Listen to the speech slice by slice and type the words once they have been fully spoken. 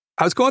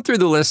I was going through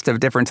the list of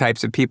different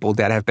types of people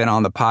that have been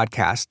on the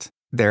podcast.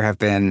 There have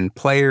been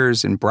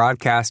players and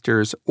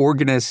broadcasters,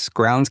 organists,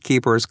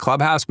 groundskeepers,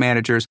 clubhouse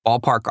managers,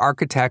 ballpark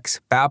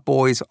architects, bat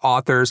boys,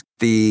 authors,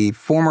 the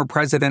former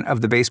president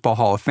of the Baseball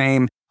Hall of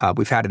Fame.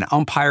 We've had an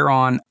umpire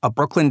on, a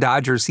Brooklyn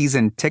Dodgers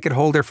season ticket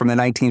holder from the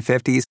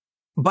 1950s.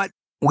 But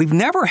we've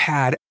never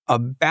had a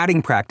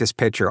batting practice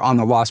pitcher on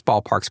the Lost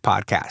Ballparks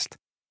podcast.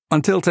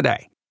 Until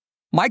today.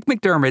 Mike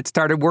McDermott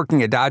started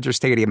working at Dodger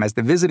Stadium as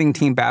the visiting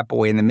team bat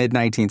boy in the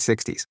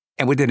mid-1960s.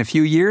 And within a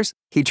few years,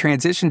 he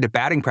transitioned to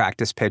batting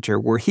practice pitcher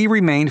where he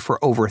remained for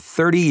over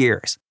 30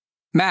 years.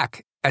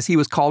 Mac, as he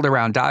was called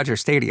around Dodger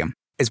Stadium,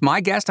 is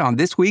my guest on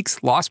this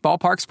week's Lost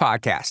Ballparks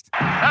podcast.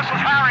 This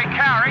is Harry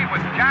Carey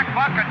with Jack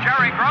Buck and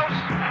Jerry Gross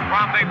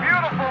from the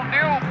beautiful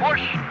new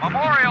Busch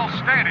Memorial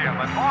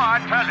Stadium. And boy, I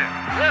tell you,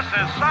 this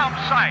is some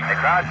sight. The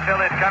crowd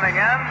still is coming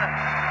in.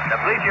 The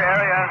bleacher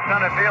area in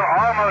center field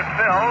almost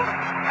filled,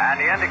 and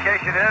the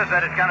indication is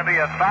that it's going to be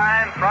a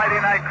fine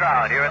Friday night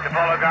crowd here at the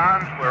Polo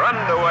Grounds. We're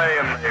underway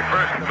in the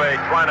first of a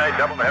twilight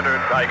doubleheader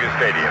at Tiger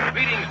Stadium.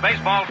 Greetings,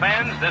 baseball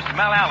fans. This is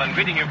Mel Allen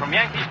greeting you from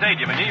Yankee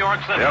Stadium in New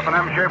York City. The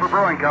F&M Schaefer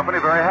Brewing Company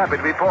very happy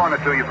to be pouring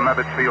it to you from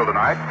Ebbets Field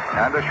tonight,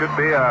 and this should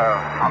be a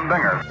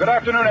humdinger. Good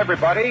afternoon,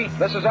 everybody.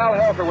 This is Al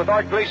Helfer with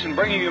Art Gleason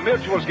bringing you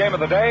Mutual's Game of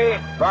the Day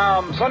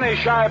from Sunny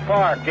Shy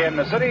Park in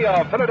the city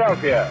of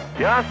Philadelphia.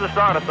 Just the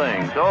start of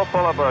things. So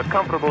pull up a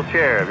comfortable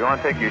chair. If you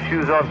want to take your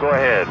shoes off, go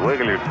ahead.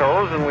 Wiggle your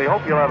toes, and we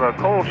hope you'll have a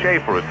cold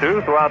shaver or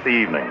two throughout the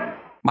evening.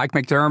 Mike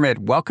McDermott,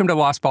 welcome to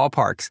Lost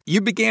Ballparks.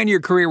 You began your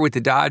career with the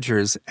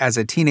Dodgers as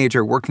a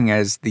teenager working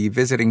as the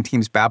visiting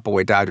team's bat boy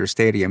at Dodger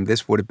Stadium.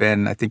 This would have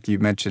been, I think you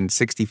mentioned,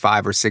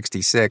 65 or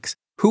 66.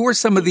 Who were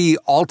some of the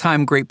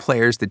all-time great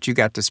players that you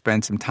got to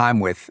spend some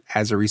time with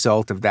as a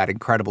result of that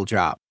incredible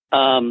job?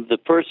 The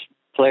first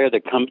player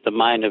that comes to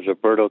mind is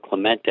Roberto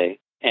Clemente.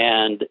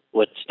 And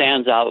what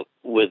stands out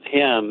with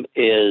him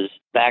is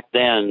back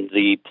then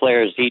the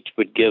players each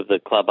would give the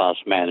clubhouse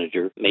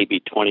manager maybe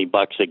 $20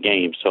 a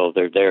game. So if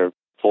they're there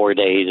 4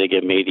 days, they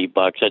give them $80.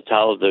 That's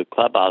how the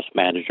clubhouse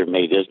manager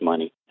made his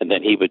money. And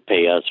then he would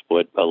pay us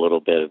with a little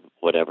bit of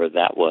whatever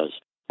that was.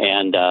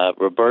 And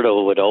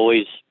Roberto would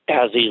always,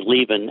 as he's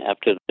leaving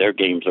after their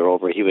games are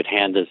over, he would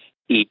hand us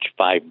each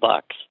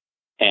 $5.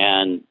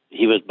 And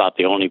he was about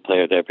the only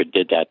player that ever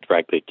did that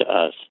directly to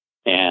us.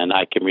 And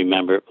I can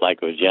remember it like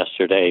it was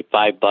yesterday.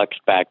 $5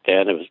 back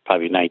then, it was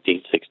probably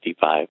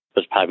 1965. It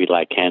was probably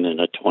like handing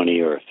a 20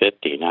 or a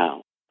 50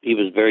 now. He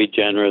was very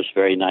generous,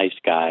 very nice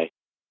guy.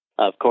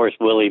 Of course,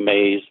 Willie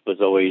Mays was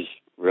always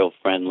real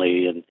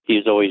friendly, and he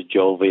was always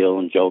jovial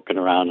and joking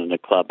around in the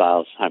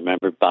clubhouse. I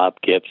remember Bob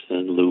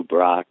Gibson, Lou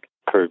Brock,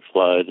 Kurt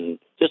Flood, and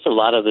just a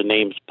lot of the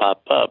names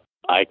pop up,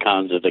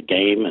 icons of the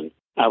game, and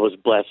I was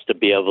blessed to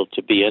be able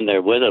to be in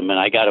there with them, and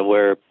I got to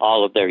wear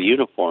all of their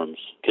uniforms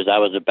because I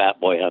was a bat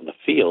boy on the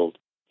field.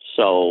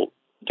 So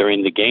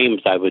during the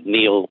games, I would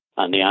kneel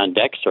on the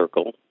on-deck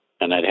circle,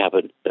 and I'd have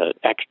an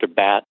extra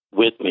bat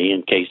with me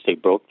in case they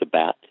broke the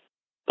bat.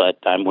 But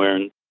I'm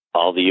wearing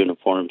all the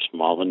uniforms from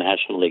all the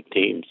National League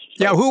teams.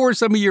 So. Yeah, who were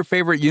some of your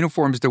favorite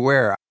uniforms to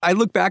wear? I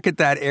look back at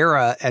that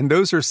era, and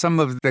those are some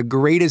of the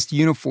greatest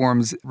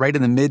uniforms right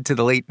in the mid to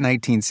the late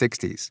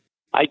 1960s.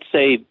 I'd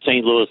say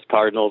St. Louis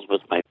Cardinals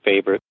was my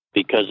favorite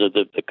because of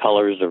the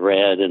colors of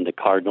red and the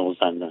Cardinals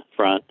on the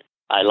front.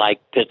 I like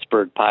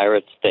Pittsburgh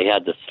Pirates. They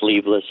had the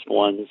sleeveless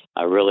ones.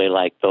 I really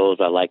like those.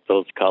 I like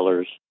those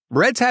colors.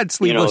 Reds had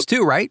sleeveless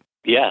too, right?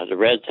 Yeah, the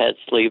Reds had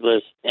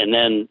sleeveless. And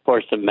then, of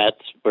course, the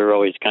Mets were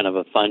always kind of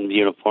a fun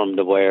uniform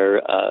to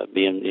wear,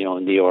 being,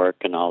 in New York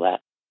and all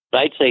that. But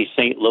I'd say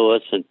St.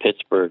 Louis and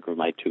Pittsburgh were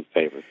my two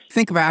favorites.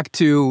 Think back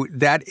to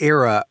that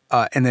era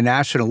in the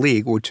National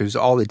League, which was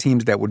all the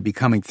teams that would be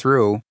coming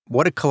through.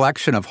 What a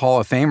collection of Hall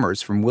of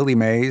Famers, from Willie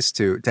Mays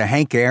to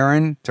Hank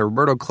Aaron to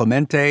Roberto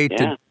Clemente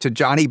to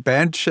Johnny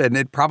Bench. And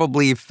it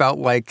probably felt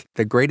like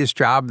the greatest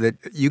job that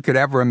you could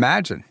ever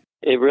imagine.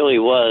 It really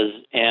was.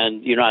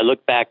 And, I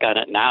look back on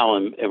it now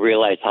and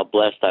realize how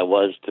blessed I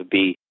was to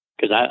be,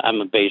 because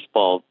I'm a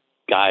baseball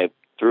guy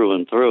through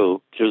and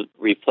through, to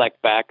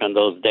reflect back on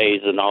those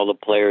days and all the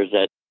players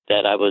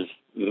that I was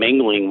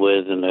mingling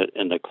with in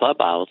the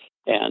clubhouse.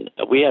 And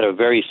we had a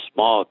very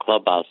small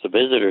clubhouse. The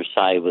visitor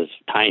side was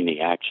tiny,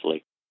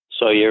 actually.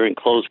 So you're in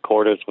close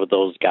quarters with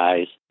those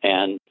guys.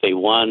 And if they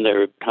won,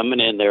 they're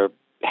coming in, they're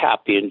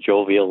happy and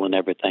jovial and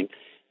everything.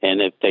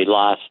 And if they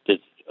lost,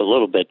 it's a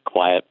little bit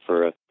quiet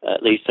for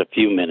at least a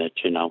few minutes,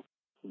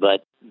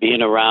 But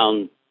being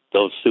around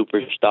those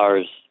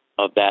superstars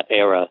of that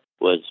era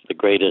was the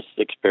greatest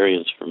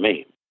experience for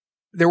me.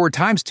 There were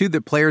times, too,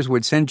 that players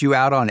would send you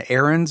out on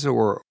errands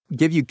or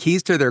give you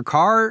keys to their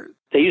car.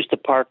 They used to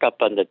park up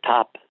on the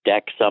top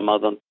deck, some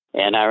of them.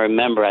 And I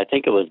remember, I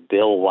think it was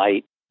Bill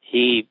White.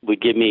 He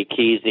would give me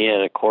keys. He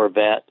had a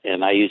Corvette,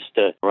 and I used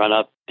to run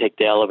up, take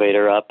the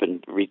elevator up,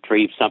 and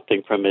retrieve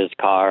something from his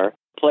car.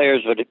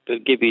 Players would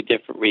give you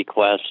different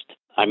requests.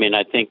 I mean,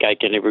 I think I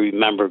can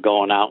remember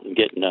going out and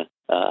getting a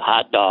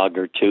hot dog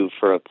or two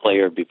for a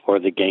player before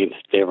the game.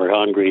 If they were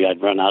hungry,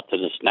 I'd run out to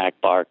the snack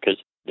bar because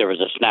there was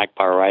a snack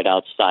bar right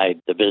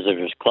outside the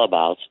visitors'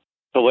 clubhouse.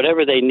 So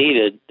whatever they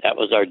needed, that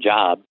was our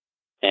job,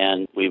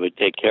 and we would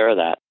take care of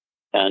that.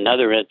 And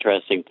another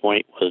interesting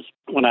point was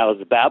when I was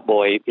a bat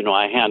boy,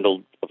 I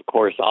handled, of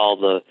course, all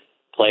the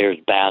players'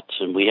 bats,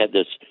 and we had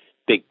this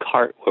big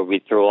cart where we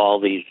throw all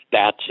these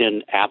bats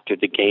in after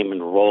the game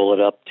and roll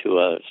it up to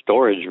a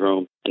storage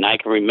room. And I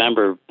can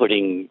remember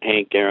putting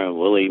Hank Aaron,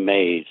 Willie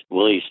Mays,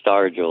 Willie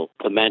Stargell,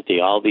 Clemente,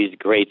 all these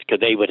greats, because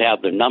they would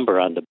have their number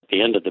on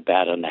the end of the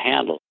bat on the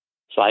handle.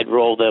 So I'd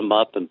roll them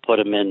up and put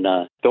them in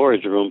the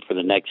storage room for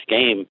the next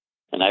game.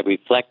 And I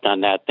reflect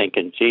on that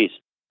thinking, geez,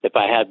 if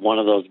I had one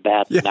of those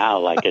bats now,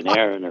 like an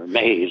Aaron or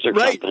Mays or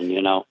something,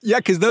 Yeah,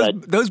 because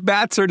those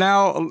bats are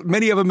now,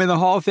 many of them in the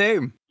Hall of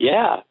Fame.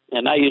 Yeah,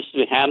 and I used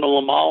to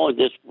handle them all and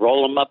just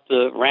roll them up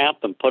the ramp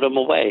and put them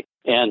away.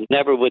 And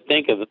never would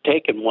think of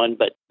taking one,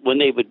 but when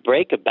they would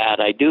break a bat,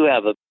 I do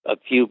have a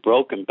few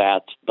broken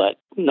bats, but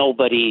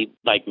nobody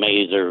like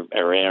Mays or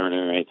Aaron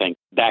or anything.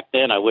 Back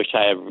then, I wish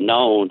I had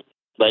known,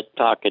 but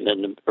talking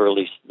in the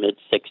early,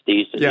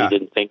 mid-'60s, and you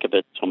didn't think of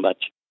it so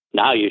much.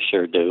 Now you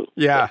sure do.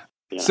 Yeah. But,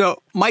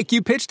 So, Mike,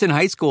 you pitched in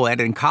high school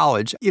and in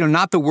college,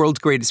 not the world's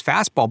greatest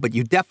fastball, but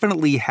you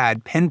definitely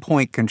had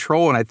pinpoint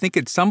control. And I think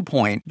at some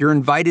point you're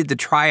invited to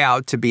try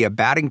out to be a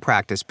batting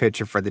practice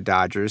pitcher for the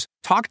Dodgers.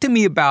 Talk to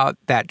me about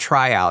that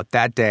tryout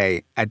that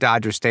day at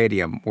Dodger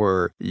Stadium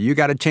where you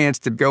got a chance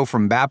to go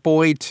from bat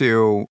boy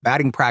to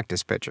batting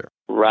practice pitcher.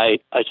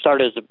 Right. I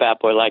started as a bat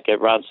boy like at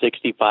around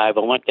 65. I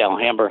went to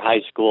Alhambra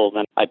High School.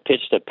 Then I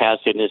pitched at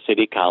Pasadena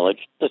City College,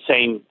 the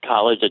same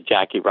college that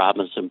Jackie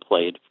Robinson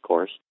played, of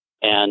course.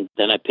 And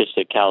then I pitched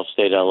at Cal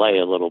State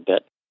LA a little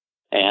bit.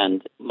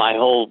 And my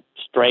whole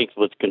strength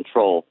was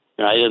control.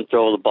 I didn't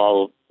throw the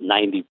ball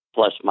 90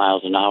 plus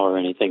miles an hour or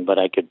anything, but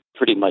I could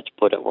pretty much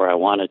put it where I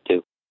wanted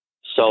to.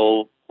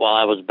 So while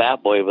I was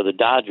bat boy with the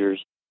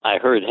Dodgers, I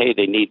heard, hey,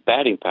 they need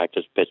batting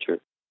practice pitcher.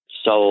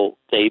 So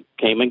they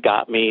came and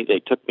got me. They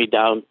took me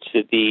down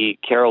to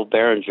Carol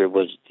Behringer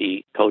was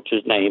the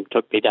coach's name,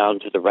 took me down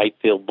to the right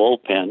field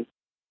bullpen.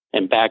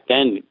 And back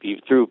then, you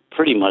threw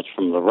pretty much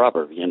from the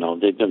rubber.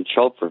 They didn't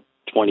show for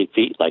 20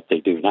 feet like they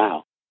do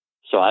now.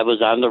 So I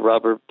was on the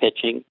rubber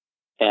pitching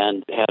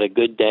and had a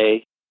good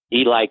day.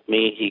 He liked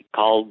me. He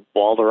called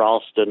Walter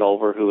Alston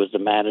over, who was the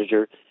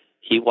manager.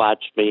 He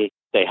watched me.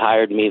 They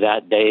hired me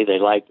that day. They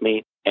liked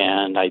me.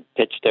 And I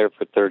pitched there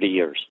for 30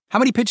 years. How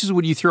many pitches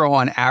would you throw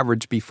on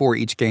average before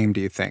each game,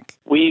 do you think?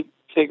 We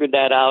figured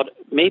that out.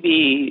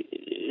 Maybe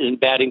in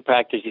batting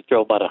practice, you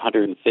throw about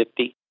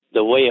 150.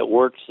 The way it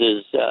works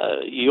is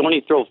you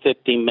only throw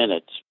 15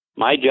 minutes.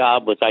 My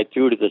job was I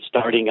threw to the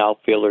starting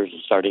outfielders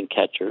and starting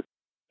catcher.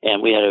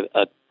 And we had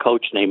a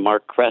coach named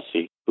Mark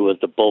Cressy, who was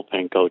the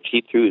bullpen coach.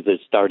 He threw the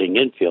starting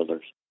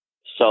infielders.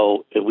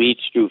 So we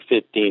each threw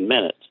 15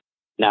 minutes.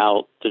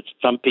 Now, to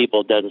some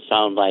people, it doesn't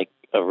sound like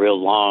a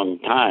real long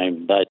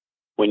time, but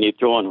when you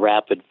throw in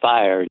rapid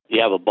fire,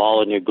 you have a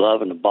ball in your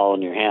glove and a ball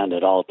in your hand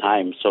at all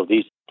times. So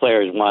these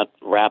players want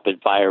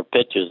rapid fire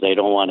pitches. They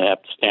don't want to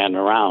have to stand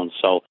around.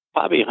 So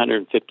probably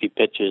 150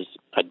 pitches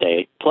a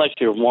day, plus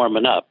you're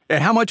warming up.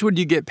 And how much would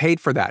you get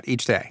paid for that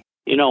each day?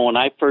 When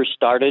I first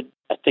started,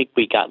 I think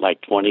we got like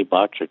 $20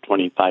 or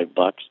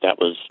 $25. That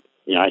was,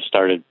 I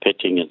started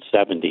pitching in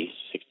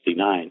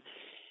 69.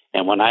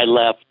 And when I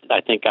left,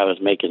 I think I was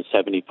making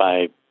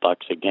 $75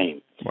 a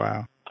game.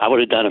 Wow. I would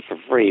have done it for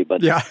free,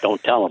 but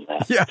don't tell them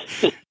that.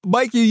 Yeah.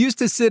 Mike, you used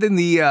to sit in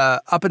the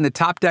up in the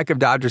top deck of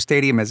Dodger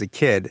Stadium as a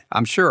kid,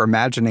 I'm sure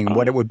imagining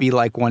what it would be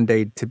like one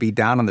day to be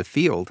down on the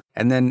field.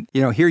 And then,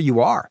 here you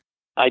are.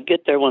 I'd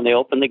get there when they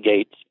opened the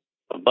gates.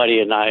 A buddy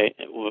and I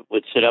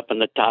would sit up in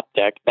the top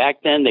deck. Back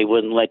then, they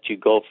wouldn't let you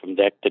go from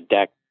deck to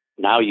deck.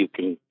 Now you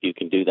can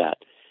do that.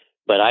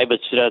 But I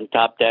would sit on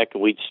top deck,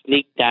 and we'd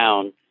sneak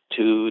down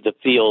to the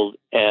field.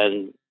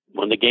 And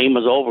when the game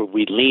was over,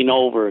 we'd lean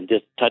over and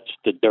just touch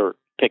the dirt,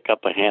 pick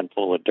up a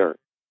handful of dirt.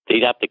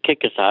 They'd have to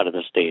kick us out of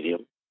the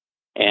stadium.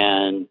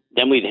 And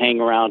then we'd hang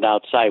around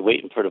outside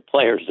waiting for the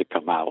players to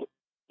come out.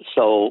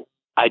 So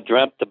I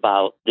dreamt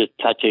about just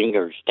touching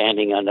or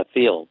standing on the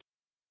field.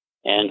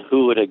 And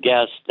who would have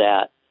guessed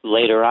that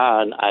later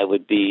on I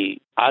would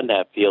be on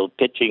that field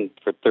pitching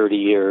for 30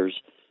 years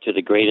to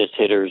the greatest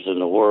hitters in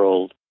the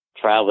world,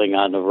 traveling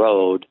on the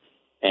road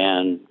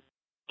and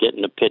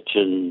getting to pitch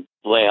in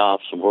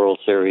playoffs and World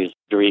Series,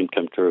 dream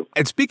come true.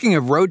 And speaking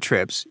of road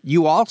trips,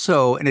 you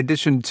also, in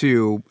addition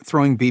to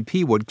throwing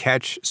BP, would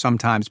catch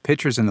sometimes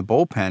pitchers in the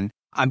bullpen.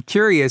 I'm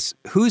curious,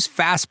 whose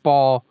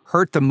fastball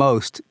hurt the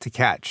most to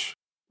catch?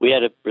 We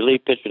had a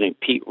relief pitcher named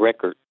Pete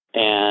Rickert.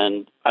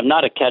 And I'm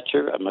not a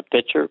catcher, I'm a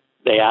pitcher.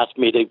 They asked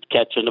me to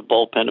catch in the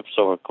bullpen,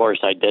 so of course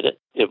I did it.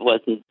 It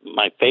wasn't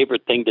my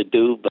favorite thing to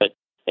do, but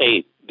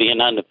hey,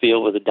 being on the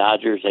field with the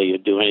Dodgers, hey, you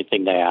do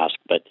anything they ask.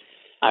 But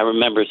I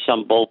remember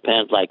some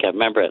bullpens, like I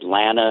remember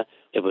Atlanta,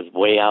 it was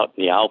way out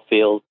in the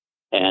outfield,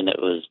 and it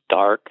was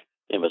dark,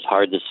 it was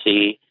hard to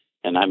see.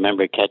 And I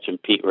remember catching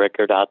Pete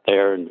Rickert out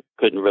there and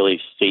couldn't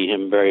really see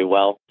him very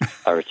well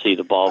or see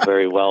the ball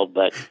very well.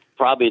 But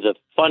probably the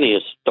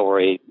funniest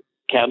story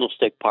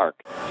Candlestick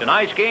Park.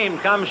 Tonight's game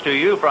comes to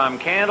you from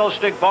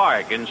Candlestick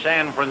Park in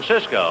San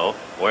Francisco,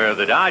 where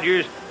the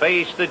Dodgers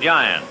face the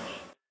Giants.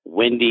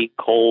 Windy,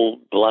 cold,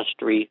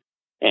 blustery,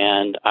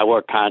 and I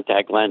wore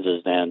contact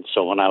lenses then.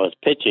 So when I was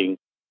pitching,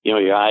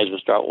 your eyes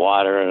would start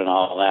watering and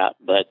all that,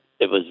 but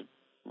it was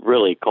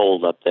really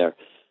cold up there.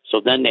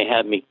 So then they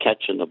had me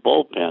catching the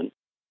bullpen,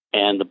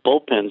 and the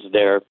bullpens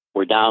there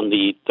were down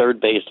the third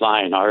base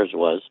line, ours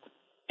was,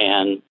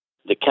 and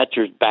the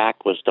catcher's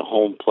back was to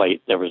home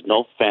plate. There was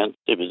no fence.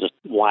 It was just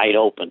wide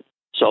open.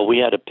 So we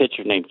had a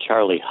pitcher named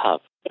Charlie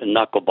Huff, a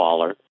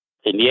knuckleballer,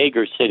 and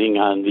Yeager sitting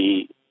on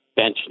the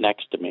bench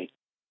next to me.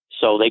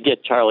 So they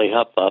get Charlie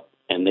Huff up,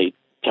 and they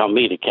tell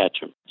me to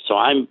catch him. So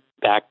I'm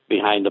back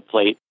behind the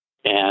plate,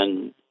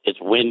 and it's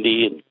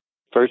windy, and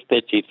first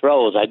pitch he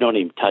throws, I don't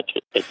even touch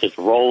it. It just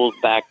rolls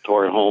back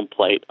toward home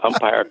plate.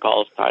 Umpire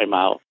calls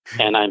timeout,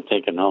 and I'm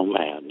thinking, oh,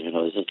 man,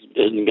 this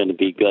isn't going to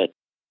be good.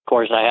 Of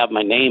course, I have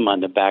my name on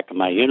the back of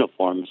my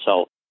uniform,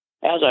 so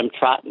as I'm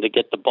trotting to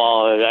get the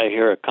ball, I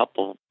hear a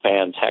couple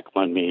fans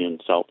heckling me,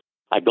 and so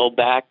I go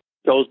back,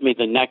 throws me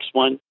the next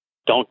one,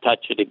 don't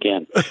touch it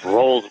again,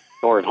 rolls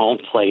toward home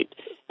plate,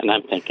 and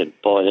I'm thinking,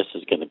 boy, this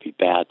is going to be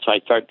bad. So I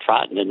start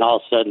trotting, and all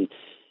of a sudden,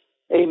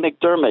 hey,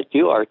 McDermott,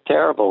 you are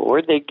terrible.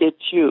 Where'd they get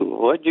you?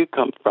 Where'd you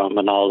come from?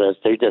 And all this.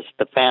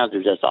 The fans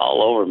are just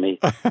all over me.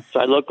 So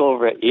I look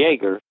over at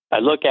Yeager. I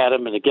look at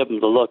him and I give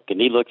him the look,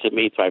 and he looks at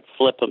me, so I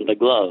flip him the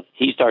glove.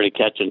 He started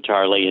catching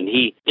Charlie, and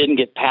he didn't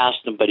get past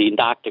him, but he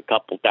knocked a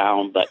couple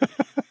down. But,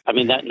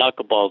 that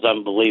knuckleball is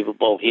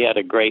unbelievable. He had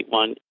a great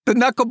one. The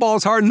knuckleball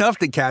is hard enough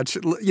to catch,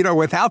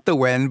 without the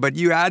wind, but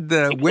you had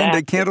the wind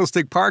at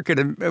Candlestick Park,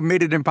 and it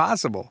made it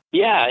impossible.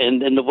 Yeah,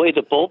 and the way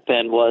the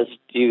bullpen was,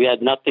 you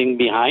had nothing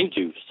behind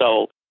you.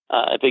 So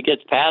if it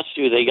gets past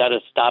you, they got to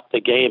stop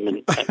the game.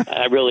 And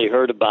I really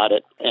heard about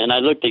it. And I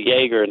looked at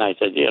Yeager, and I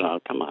said,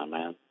 come on,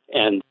 man.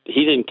 And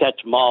he didn't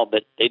catch them all,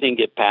 but they didn't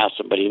get past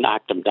him, but he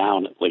knocked them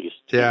down at least.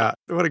 Yeah,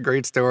 what a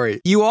great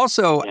story. You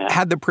also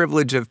had the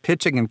privilege of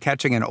pitching and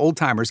catching in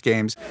old-timers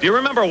games. Do you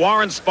remember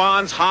Warren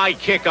Spahn's high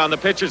kick on the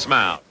pitcher's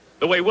mound?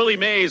 The way Willie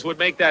Mays would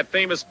make that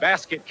famous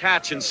basket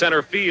catch in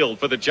center field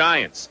for the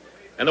Giants.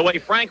 And the way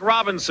Frank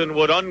Robinson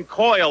would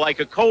uncoil like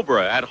a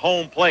cobra at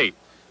home plate.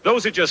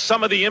 Those are just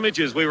some of the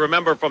images we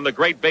remember from the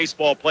great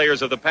baseball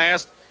players of the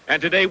past. And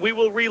today we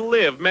will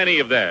relive many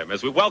of them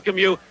as we welcome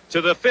you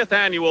to the 5th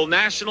Annual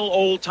National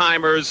Old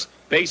Timers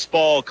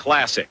Baseball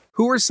Classic.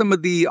 Who are some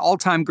of the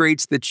all-time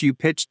greats that you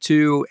pitched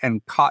to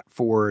and caught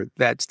for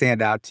that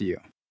stand out to you?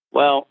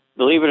 Well,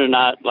 believe it or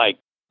not, like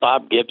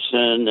Bob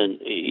Gibson,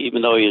 and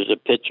even though he was a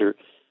pitcher,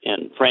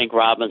 and Frank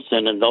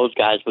Robinson, and those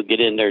guys would get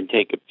in there and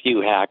take a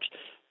few hacks.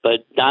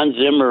 But Don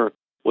Zimmer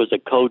was a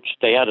coach.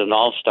 They had an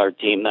all-star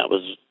team that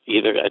was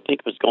I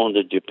think it was going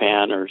to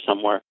Japan or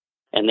somewhere.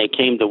 And they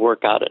came to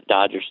work out at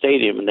Dodger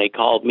Stadium, and they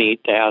called me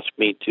to ask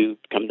me to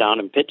come down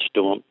and pitch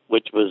to them,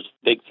 which was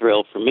a big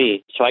thrill for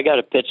me. So I got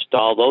to pitch to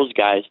all those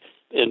guys.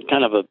 And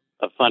kind of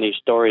a funny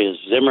story is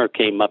Zimmer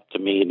came up to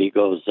me, and he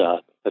goes, are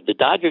the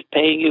Dodgers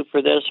paying you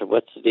for this, or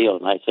what's the deal?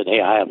 And I said,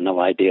 hey, I have no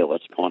idea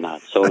what's going on.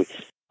 So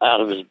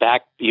out of his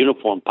back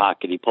uniform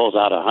pocket, he pulls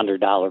out a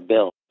 $100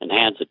 bill and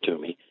hands it to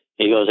me.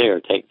 He goes, here,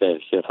 take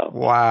this.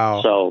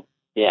 Wow. So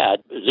yeah,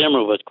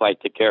 Zimmer was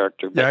quite the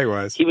character. Yeah, he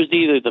was. He was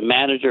either the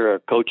manager or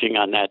coaching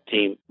on that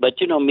team. But,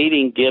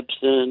 meeting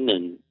Gibson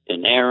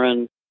and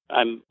Aaron,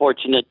 I'm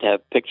fortunate to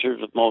have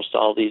pictures of most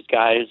all these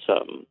guys.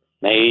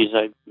 Mays,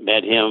 I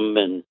met him,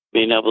 and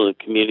being able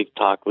to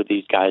talk with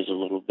these guys a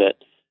little bit,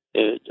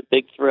 it's a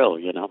big thrill,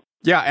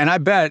 Yeah, and I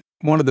bet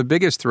one of the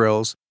biggest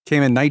thrills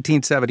came in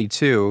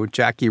 1972.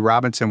 Jackie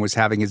Robinson was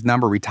having his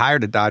number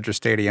retired at Dodger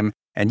Stadium,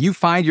 and you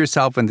find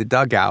yourself in the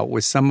dugout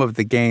with some of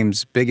the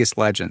game's biggest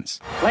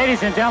legends.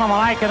 Ladies and gentlemen,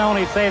 I can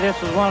only say this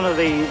was one of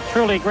the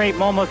truly great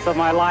moments of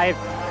my life,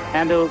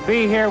 and to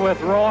be here with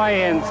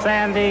Roy and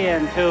Sandy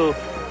and to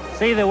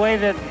see the way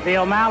that the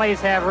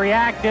O'Malleys have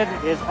reacted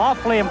is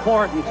awfully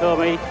important to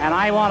me, and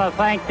I want to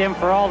thank them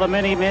for all the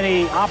many,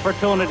 many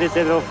opportunities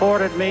it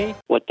afforded me.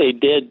 What they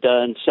did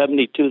in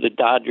 72, the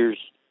Dodgers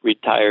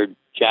retired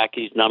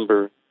Jackie's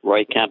number,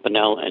 Roy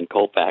Campanella, and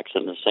Koufax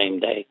on the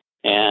same day.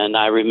 And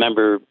I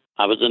remember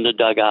I was in the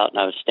dugout, and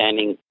I was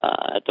standing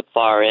at the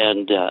far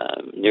end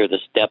near the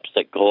steps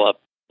that go up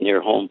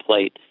near home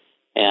plate.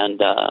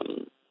 And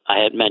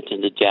I had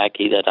mentioned to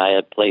Jackie that I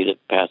had played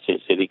at Pasadena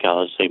City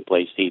College, same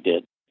place he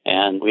did.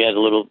 And we had a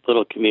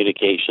little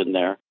communication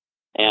there.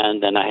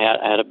 And then I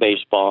had a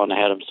baseball, and I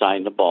had him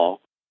sign the ball.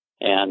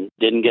 And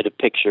didn't get a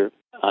picture,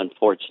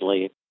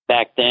 unfortunately.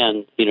 Back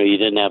then, you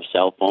didn't have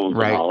cell phones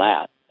and all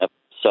that.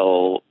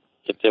 So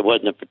if there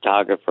wasn't a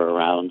photographer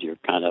around, you're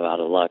kind of out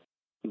of luck.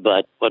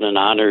 But what an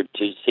honor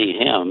to see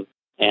him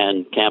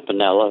and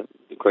Campanella,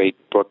 the great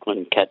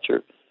Brooklyn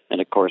catcher, and,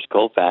 of course,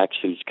 Koufax,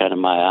 who's kind of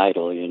my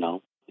idol,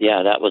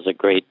 Yeah, that was a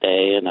great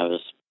day, and I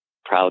was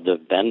proud to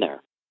have been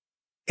there.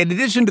 In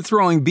addition to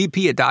throwing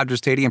BP at Dodger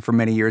Stadium for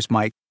many years,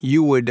 Mike,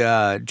 you would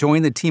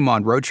join the team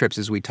on road trips,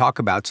 as we talk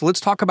about. So let's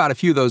talk about a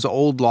few of those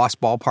old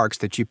lost ballparks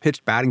that you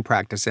pitched batting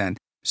practice in.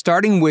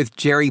 Starting with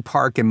Jerry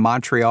Park in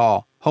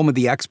Montreal. home of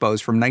the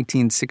Expos from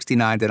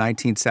 1969 to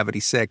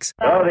 1976.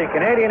 So the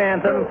Canadian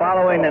anthem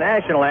following the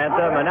national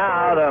anthem, and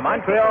now the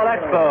Montreal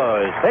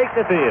Expos take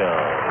the field.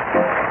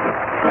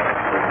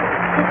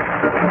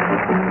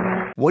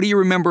 What do you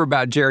remember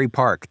about Jerry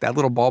Park, that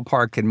little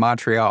ballpark in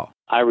Montreal?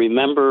 I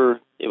remember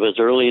it was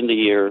early in the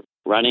year,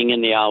 running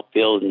in the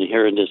outfield and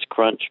hearing this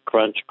crunch,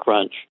 crunch,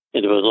 crunch.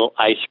 And there was little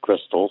ice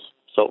crystals,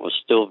 so it was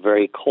still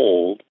very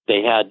cold.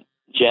 They had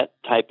jet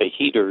type of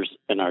heaters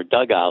in our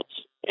dugouts,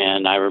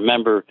 and I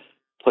remember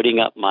putting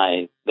up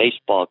my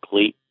baseball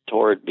cleat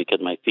toward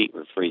because my feet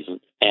were freezing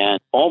and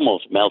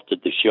almost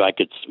melted the shoe. I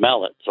could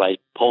smell it, so I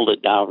pulled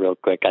it down real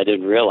quick. I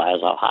didn't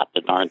realize how hot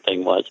the darn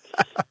thing was,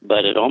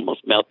 but it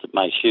almost melted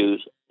my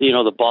shoes. You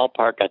know, the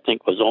ballpark, I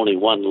think, was only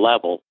one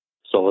level,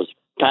 so it was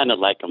kind of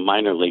like a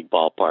minor league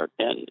ballpark.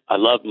 And I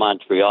loved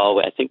Montreal.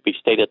 I think we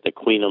stayed at the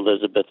Queen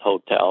Elizabeth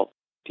Hotel.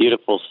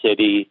 Beautiful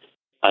city.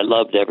 I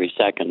loved every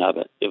second of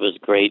it. It was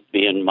great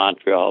being in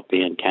Montreal,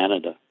 being in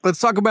Canada. Let's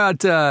talk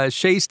about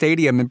Shea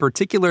Stadium, in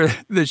particular,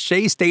 the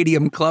Shea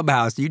Stadium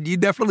clubhouse. You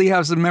definitely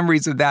have some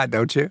memories of that,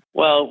 don't you?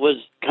 Well, it was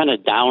kind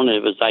of down.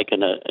 It was like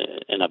in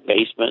a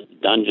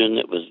basement dungeon.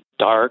 It was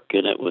dark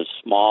and it was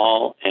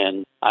small.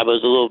 And I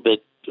was a little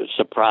bit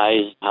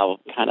surprised how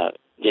kind of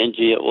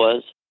dingy it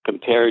was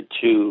compared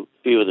to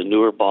a few of the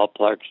newer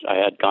ballparks I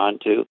had gone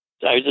to.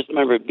 I just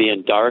remember it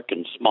being dark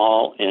and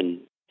small, and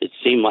it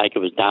seemed like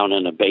it was down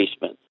in a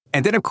basement.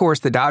 And then, of course,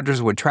 the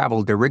Dodgers would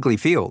travel to Wrigley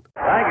Field.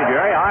 Thank you,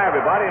 Jerry. Hi,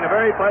 everybody, and a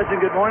very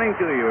pleasant good morning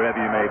to you, wherever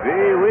you may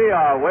be. We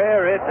are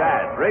where it's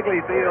at,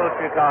 Wrigley Field,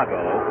 Chicago,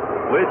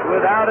 which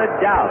without a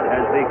doubt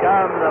has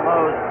become the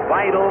most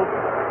vital,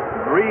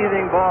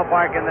 breathing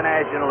ballpark in the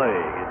National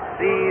League. It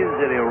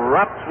seethes, it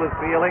erupts with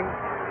feeling,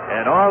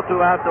 and all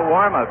throughout the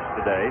warm-ups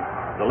today,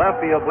 the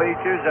left field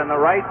bleachers and the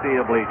right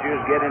field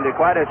bleachers get into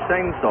quite a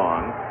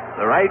sing-song.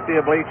 The right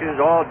field bleachers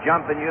all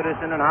jump in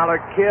unison and holler,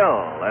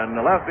 kill. And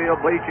the left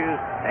field bleachers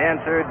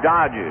answer,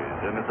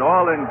 Dodgers. And it's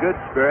all in good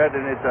spirit,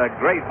 and it's a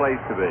great place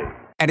to be.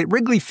 And at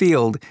Wrigley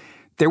Field,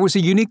 there was a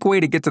unique way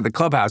to get to the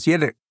clubhouse. You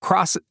had to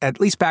cross, at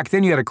least back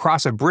then, you had to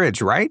cross a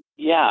bridge, right?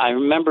 Yeah, I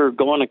remember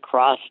going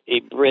across a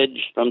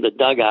bridge from the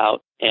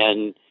dugout,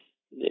 and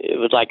it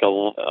was like a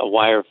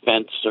wire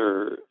fence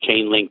or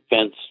chain link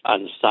fence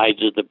on the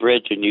sides of the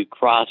bridge, and you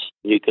cross,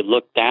 you could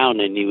look down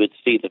and you would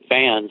see the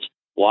fans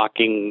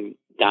walking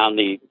down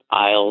the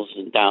aisles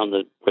and down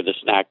where the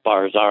snack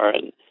bars are,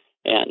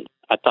 and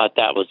I thought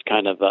that was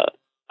kind of a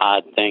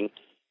odd thing,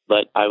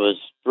 but I was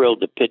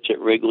thrilled to pitch at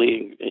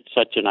Wrigley. It's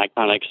such an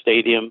iconic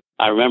stadium.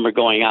 I remember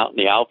going out in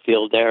the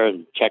outfield there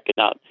and checking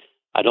out.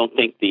 I don't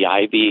think the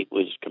ivy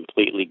was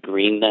completely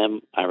green then.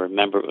 I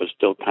remember it was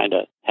still kind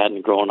of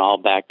hadn't grown all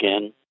back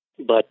in.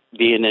 But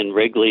being in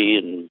Wrigley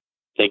and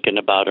thinking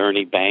about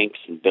Ernie Banks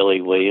and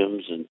Billy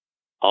Williams and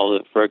all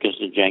the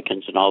Ferguson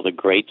Jenkins and all the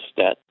greats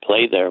that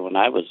played there when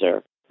I was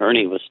there,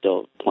 Ernie was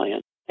still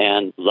playing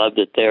and loved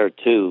it there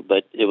too.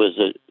 But it was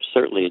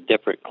certainly a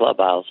different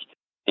clubhouse.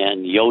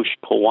 And Yosh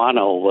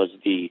Kawano was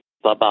the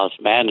clubhouse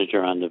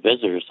manager on the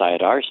visitor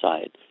side, our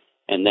side.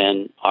 And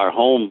then our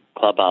home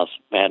clubhouse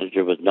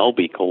manager was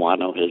Nobi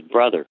Kawano, his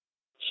brother.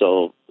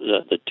 So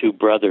the two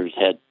brothers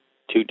had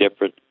two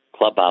different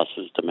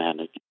clubhouses to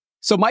manage.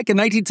 So, Mike, in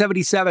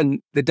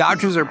 1977, the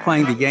Dodgers are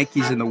playing the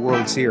Yankees in the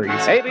World Series.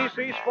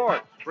 ABC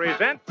Sports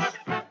presents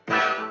the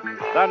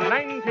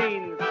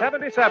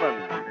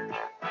 1977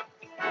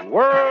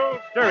 World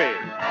Series.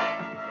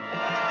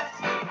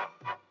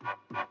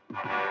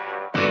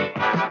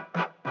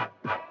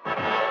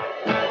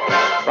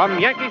 From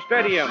Yankee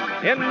Stadium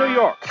in New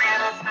York,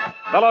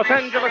 the Los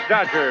Angeles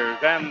Dodgers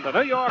and the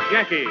New York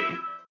Yankees.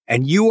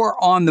 And you are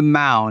on the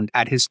mound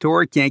at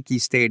historic Yankee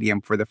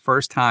Stadium for the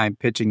first time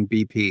pitching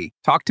BP.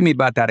 Talk to me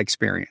about that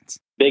experience.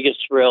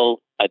 Biggest thrill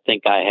I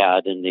think I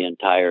had in the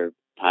entire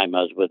time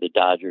I was with the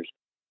Dodgers.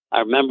 I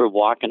remember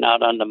walking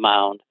out on the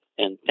mound,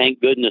 and thank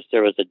goodness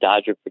there was a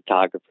Dodger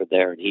photographer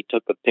there, and he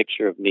took a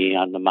picture of me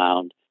on the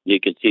mound. You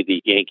could see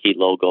the Yankee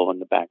logo in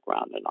the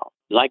background and all.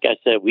 Like I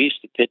said, we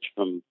used to pitch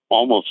from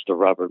almost the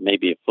rubber,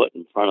 maybe a foot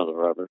in front of the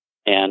rubber.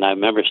 And I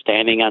remember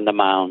standing on the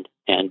mound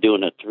and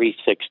doing a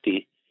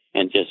 360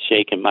 and just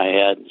shaking my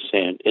head and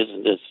saying,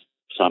 isn't this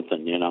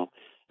something, you know?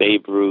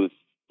 Babe Ruth,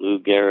 Lou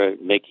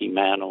Gehrig, Mickey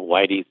Mantle,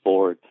 Whitey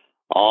Ford,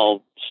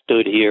 all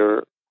stood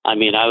here. I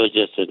mean, I was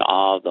just in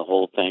awe of the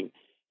whole thing.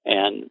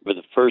 And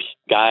the first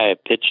guy I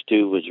pitched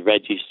to was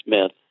Reggie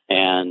Smith,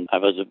 and I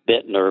was a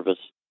bit nervous.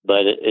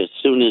 But as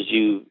soon as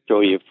you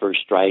throw your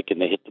first strike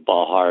and they hit the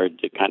ball hard,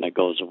 it kind of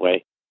goes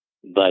away.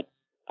 But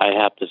I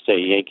have to say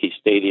Yankee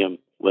Stadium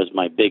was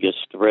my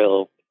biggest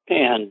thrill.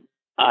 And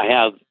I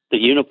have the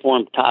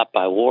uniform top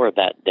I wore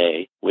that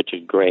day, which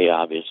is gray,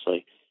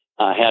 obviously.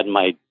 I had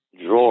my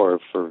drawer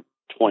for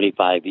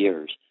 25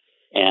 years.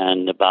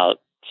 And about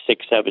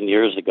 6-7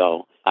 years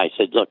ago, I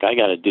said, look, I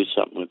got to do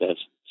something with this.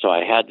 So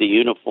I had the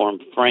uniform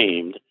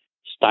framed.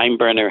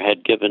 Steinbrenner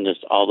had given us,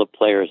 all the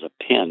players, a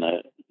pin,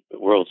 a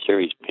World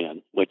Series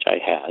pin, which I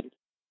had.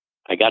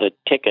 I got a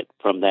ticket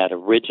from that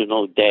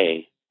original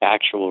day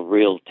actual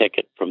real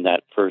ticket from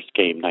that first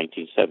game,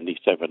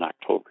 1977,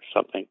 October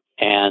something.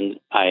 And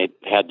I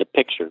had the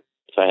picture.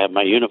 So I have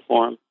my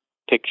uniform,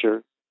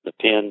 picture, the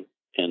pin,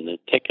 and the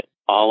ticket,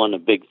 all in a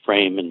big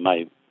frame in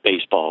my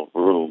baseball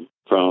room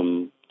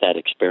from that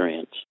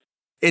experience.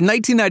 In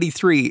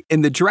 1993,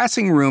 in the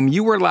dressing room,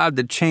 you were allowed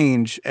to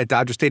change at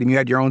Dodger Stadium. You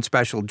had your own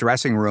special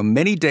dressing room.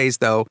 Many days,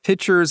 though,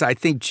 pitchers, I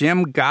think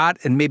Jim Gott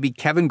and maybe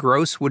Kevin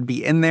Gross would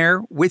be in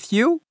there with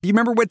you. Do you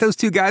remember what those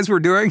two guys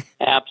were doing?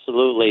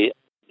 Absolutely.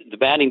 The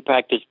batting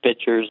practice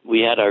pitchers,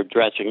 we had our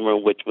dressing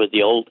room, which was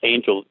the old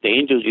Angels. The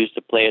Angels used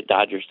to play at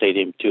Dodger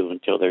Stadium, too,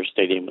 until their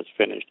stadium was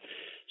finished.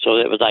 So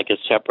it was like a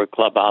separate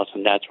clubhouse,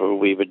 and that's where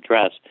we would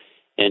dress.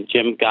 And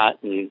Jim Gott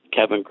and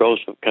Kevin Gross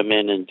would come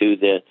in and do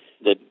the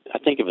I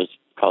think it was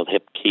called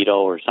hip keto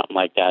or something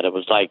like that. It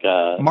was like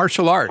a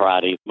martial art.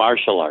 Karate.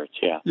 Martial arts,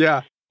 yeah.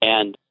 Yeah.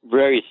 And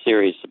very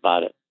serious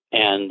about it.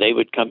 And they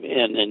would come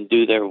in and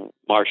do their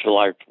martial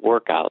arts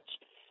workouts.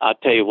 I'll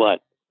tell you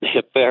what,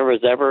 if there was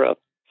ever a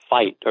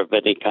fight of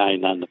any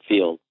kind on the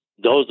field,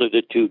 those are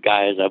the two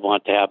guys I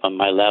want to have on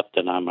my left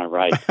and on my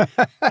right.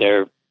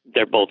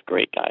 They're both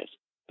great guys.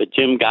 But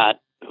Jim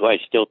Gott, who I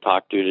still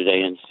talk to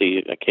today and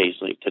see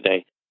occasionally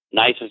today,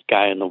 nicest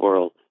guy in the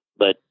world,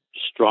 but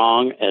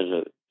strong as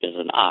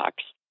an ox,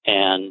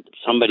 and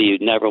somebody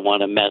you'd never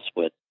want to mess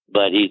with,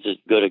 but he's as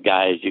good a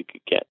guy as you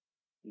could get.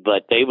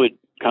 But they would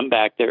come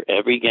back there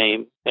every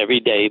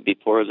day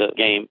before the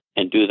game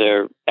and do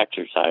their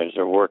exercise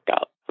or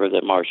workout for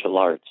the martial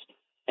arts.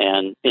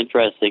 And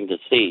interesting to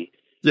see.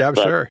 Yeah, I'm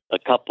sure. A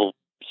couple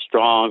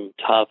strong,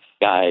 tough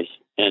guys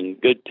and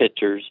good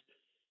pitchers.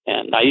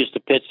 And I used to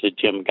pitch to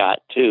Jim Gott,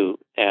 too,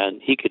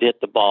 and he could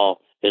hit the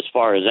ball as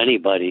far as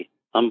anybody,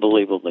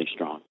 unbelievably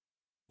strong.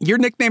 Your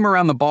nickname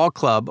around the ball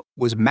club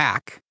was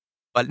Mac,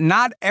 but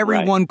not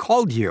everyone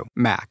called you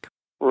Mac.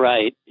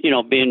 Right.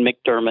 Being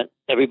McDermott,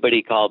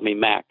 everybody called me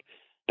Mac.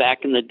 Back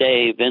in the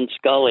day, Vin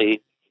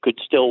Scully could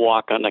still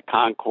walk on the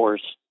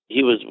concourse.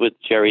 He was with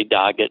Jerry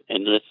Doggett,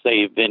 and let's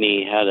say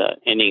Vinny had an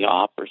inning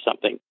off or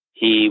something.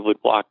 He would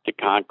walk the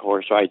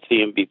concourse, or I'd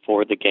see him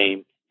before the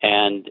game.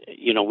 And,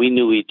 we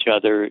knew each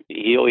other.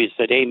 He always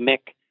said, "Hey,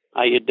 Mick,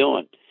 how you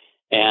doing?"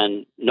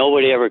 And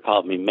nobody ever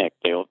called me Mick.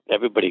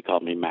 Everybody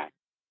called me Mac.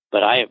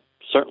 But I am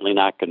certainly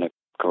not going to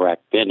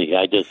correct Vinny.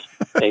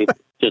 They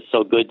just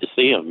so good to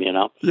see him,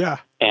 Yeah.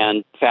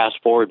 And fast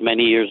forward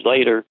many years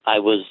later, I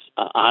was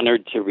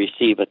honored to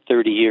receive a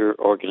 30-year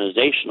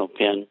organizational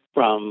pin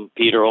from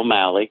Peter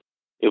O'Malley.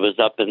 It was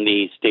up in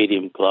the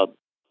Stadium Club.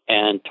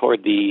 And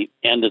toward the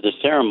end of the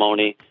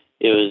ceremony,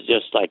 it was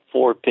just like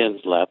 4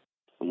 pins left.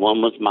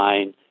 One was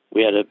mine.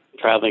 We had a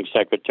traveling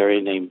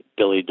secretary named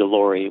Billy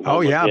DeLory.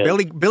 Oh, yeah.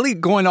 Billy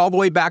going all the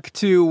way back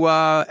to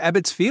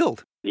Ebbets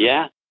Field.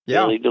 Yeah.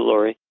 Billy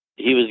DeLory.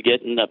 He was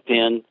getting a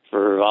pin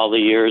for all the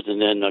years.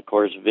 And then, of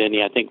course,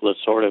 Vinny, I think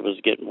Lasorda was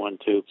getting one,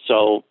 too.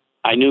 So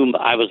I knew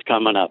I was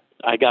coming up.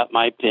 I got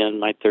my pin,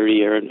 my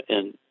 30-year,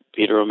 and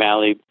Peter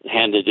O'Malley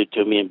handed it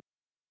to me. And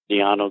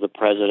Diano, the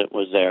president,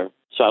 was there.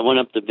 So I went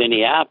up to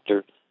Vinny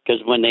after,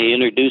 because when they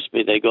introduced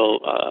me, they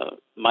go,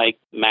 Mike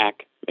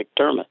Mac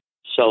McDermott.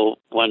 So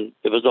when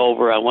it was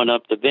over, I went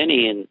up to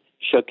Vinny and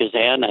shook his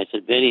hand. I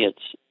said, "Vinny,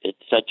 it's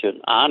such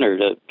an honor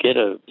to get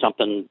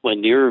something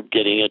when you're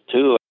getting it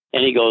too."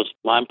 And he goes,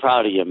 "Well, I'm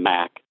proud of you,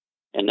 Mac."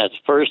 And that's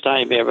the first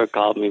time he ever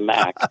called me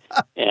Mac.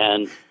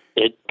 And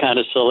it kind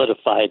of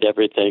solidified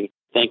everything,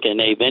 thinking,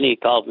 hey, Vinny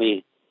called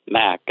me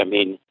Mac. I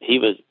mean, he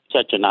was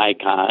such an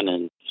icon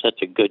and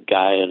such a good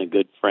guy and a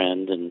good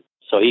friend. And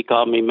so he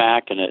called me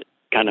Mac, and it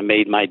kind of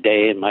made my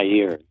day and my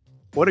year.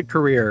 What a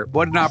career.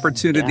 What an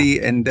opportunity.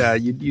 Yeah.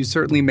 And you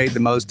certainly made the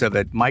most of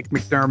it. Mike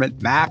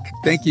McDermott, Mac,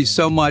 thank you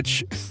so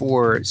much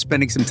for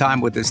spending some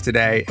time with us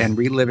today and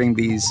reliving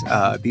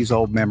these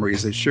old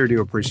memories. I sure do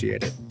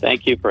appreciate it.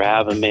 Thank you for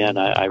having me, and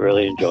I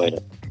really enjoyed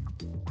it.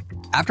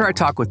 After I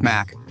talked with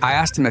Mac, I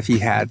asked him if he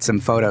had some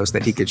photos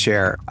that he could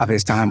share of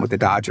his time with the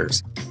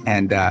Dodgers.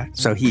 And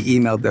so he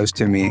emailed those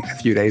to me a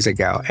few days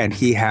ago, and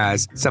he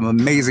has some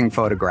amazing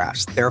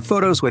photographs. There are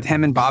photos with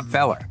him and Bob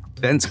Feller,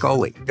 Ben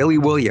Scully, Billy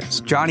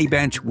Williams, Johnny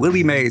Bench,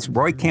 Willie Mays,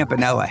 Roy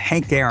Campanella,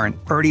 Hank Aaron,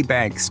 Ernie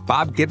Banks,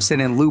 Bob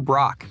Gibson, and Lou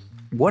Brock.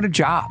 What a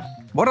job.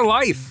 What a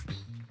life.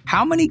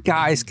 How many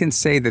guys can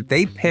say that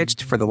they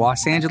pitched for the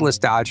Los Angeles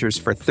Dodgers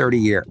for 30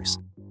 years?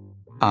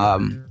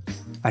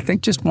 I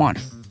think just one.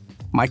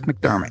 Mike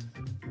McDermott.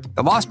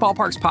 The Lost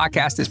Ballparks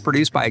podcast is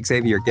produced by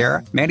Xavier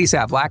Guerra, Mandy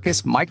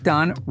Savlakis, Mike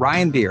Dunn,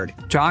 Ryan Beard,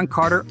 John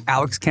Carter,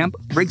 Alex Kemp,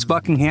 Riggs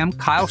Buckingham,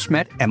 Kyle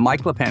Schmidt, and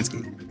Mike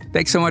Lipinski.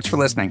 Thanks so much for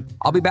listening.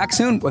 I'll be back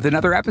soon with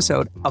another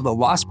episode of the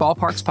Lost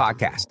Ballparks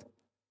podcast.